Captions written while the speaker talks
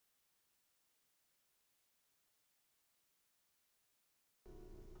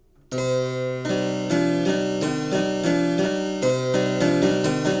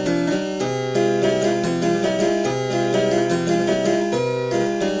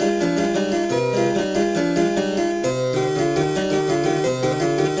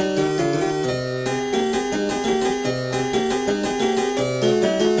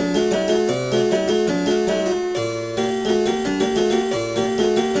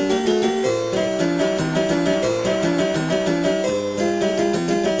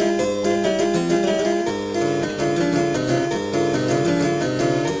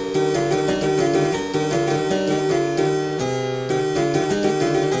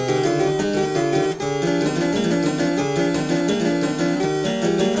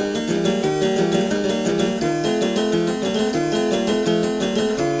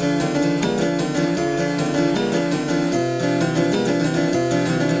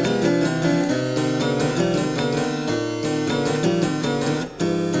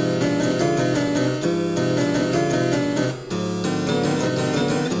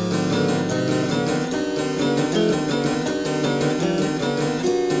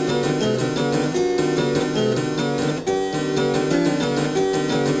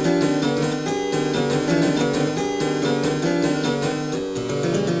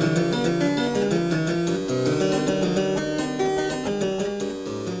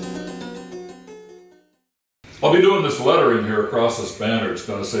I'll be doing this lettering here across this banner. It's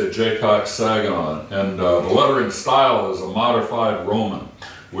going to say Jaycox Saginaw, and the lettering style is a modified Roman,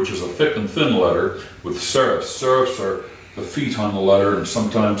 which is a thick and thin letter with serifs. Serifs are the feet on the letter and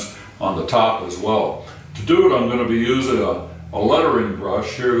sometimes on the top as well. To do it, I'm going to be using a lettering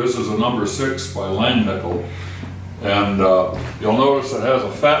brush. Here, this is a number 6 by Langnickel, and you'll notice it has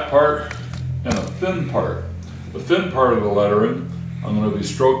a fat part and a thin part. The thin part of the lettering I'm going to be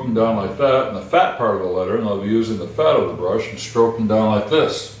stroking down like that, and the fat part of the lettering I'll be using the fat of the brush and stroking down like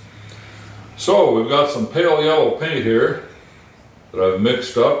this. So we've got some pale yellow paint here that I've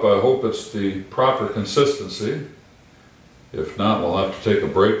mixed up. I hope it's the proper consistency. If not, we'll have to take a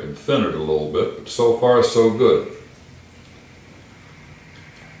break and thin it a little bit, but so far so good.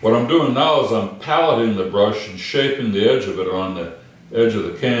 What I'm doing now is I'm paleting the brush and shaping the edge of it on the edge of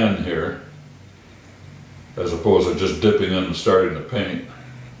the can here, as opposed to just dipping in and starting to paint.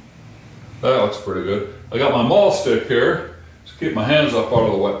 That looks pretty good. I got my maul stick here to keep my hands up out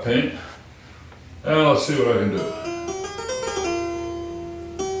of the wet paint, and let's see what I can do.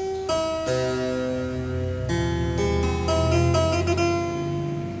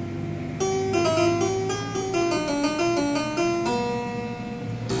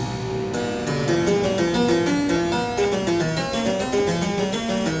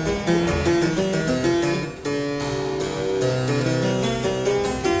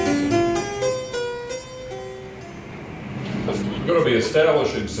 I'm going to be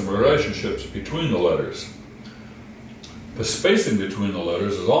establishing some relationships between the letters. The spacing between the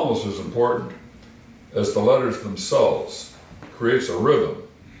letters is almost as important as the letters themselves. It creates a rhythm.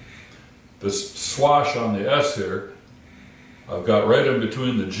 This swash on the S here, I've got right in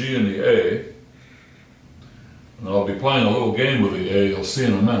between the G and the A, and I'll be playing a little game with the A, you'll see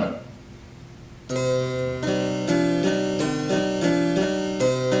in a minute.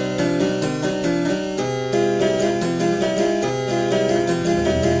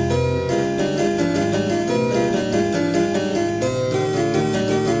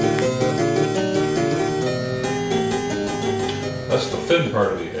 That's the thin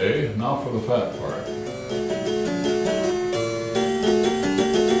part of the A. Now for the fat part.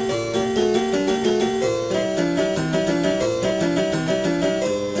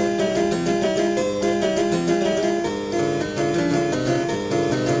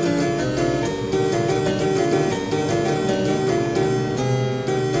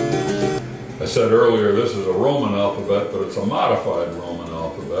 I said earlier this is a Roman alphabet, but it's a modified Roman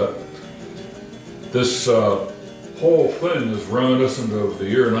alphabet. This whole thing is reminiscent of the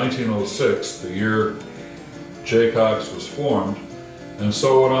year 1906, the year Jaycox was formed. And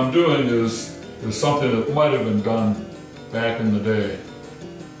so what I'm doing is something that might have been done back in the day.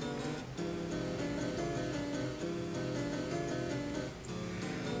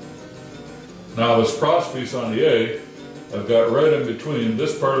 Now this cross piece on the A, I've got right in between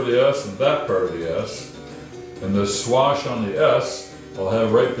this part of the S and that part of the S. And this swash on the S, I'll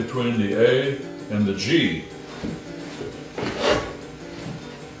have right between the A and the G.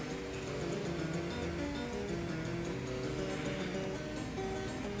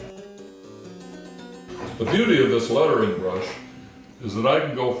 The beauty of this lettering brush is that I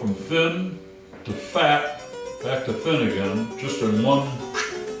can go from thin to fat, back to thin again, just in one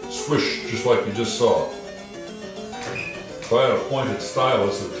swish, just like you just saw. If I had a pointed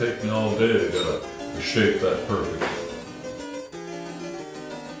stylus, it would take me all day to get a shape that perfect.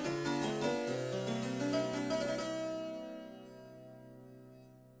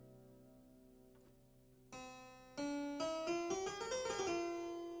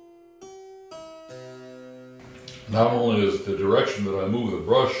 Not only is the direction that I move the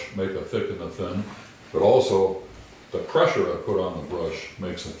brush make a thick and a thin, but also the pressure I put on the brush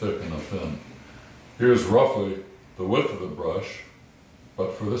makes a thick and a thin. Here's roughly the width of the brush,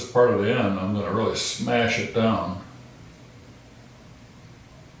 but for this part of the end, I'm going to really smash it down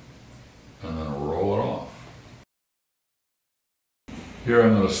and then roll it off. Here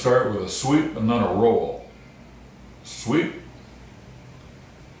I'm going to start with a sweep and then a roll. Sweep,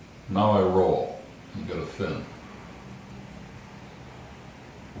 now I roll and get a thin.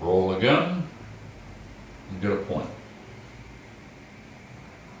 Roll again and get a point.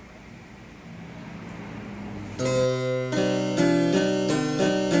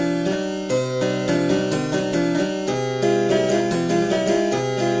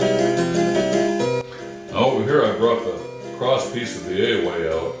 Now over here I brought the cross piece of the A way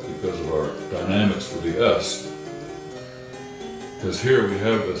out because of our dynamics with the S. Because here we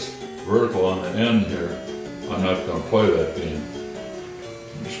have this vertical on the end here. I'm not going to play that game.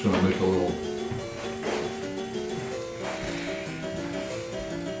 I'm just going to make a little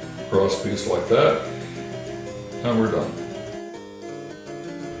cross piece like that. And we're done.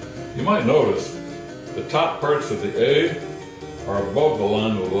 You might notice the top parts of the A are above the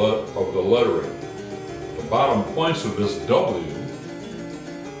line of the lettering. The bottom points of this W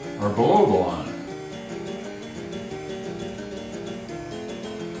are below the line.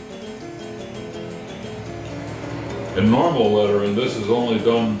 In normal lettering, this is only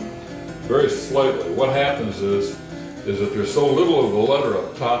done very slightly. What happens is that there's so little of the letter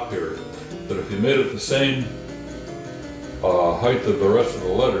up top here that if you made it the same height of the rest of the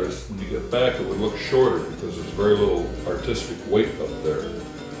letters, when you get back it would look shorter because there's very little artistic weight up there.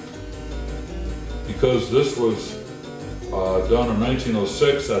 Because this was done in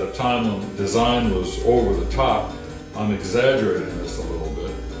 1906 at a time when design was over the top, I'm exaggerating this a little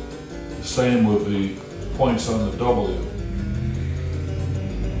bit. The same with the points on the W.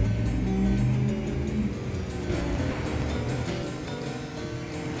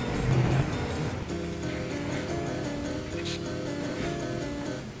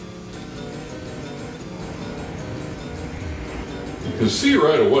 You can see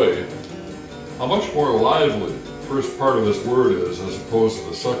right away how much more lively the first part of this word is as opposed to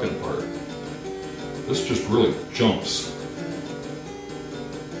the second part. This just really jumps.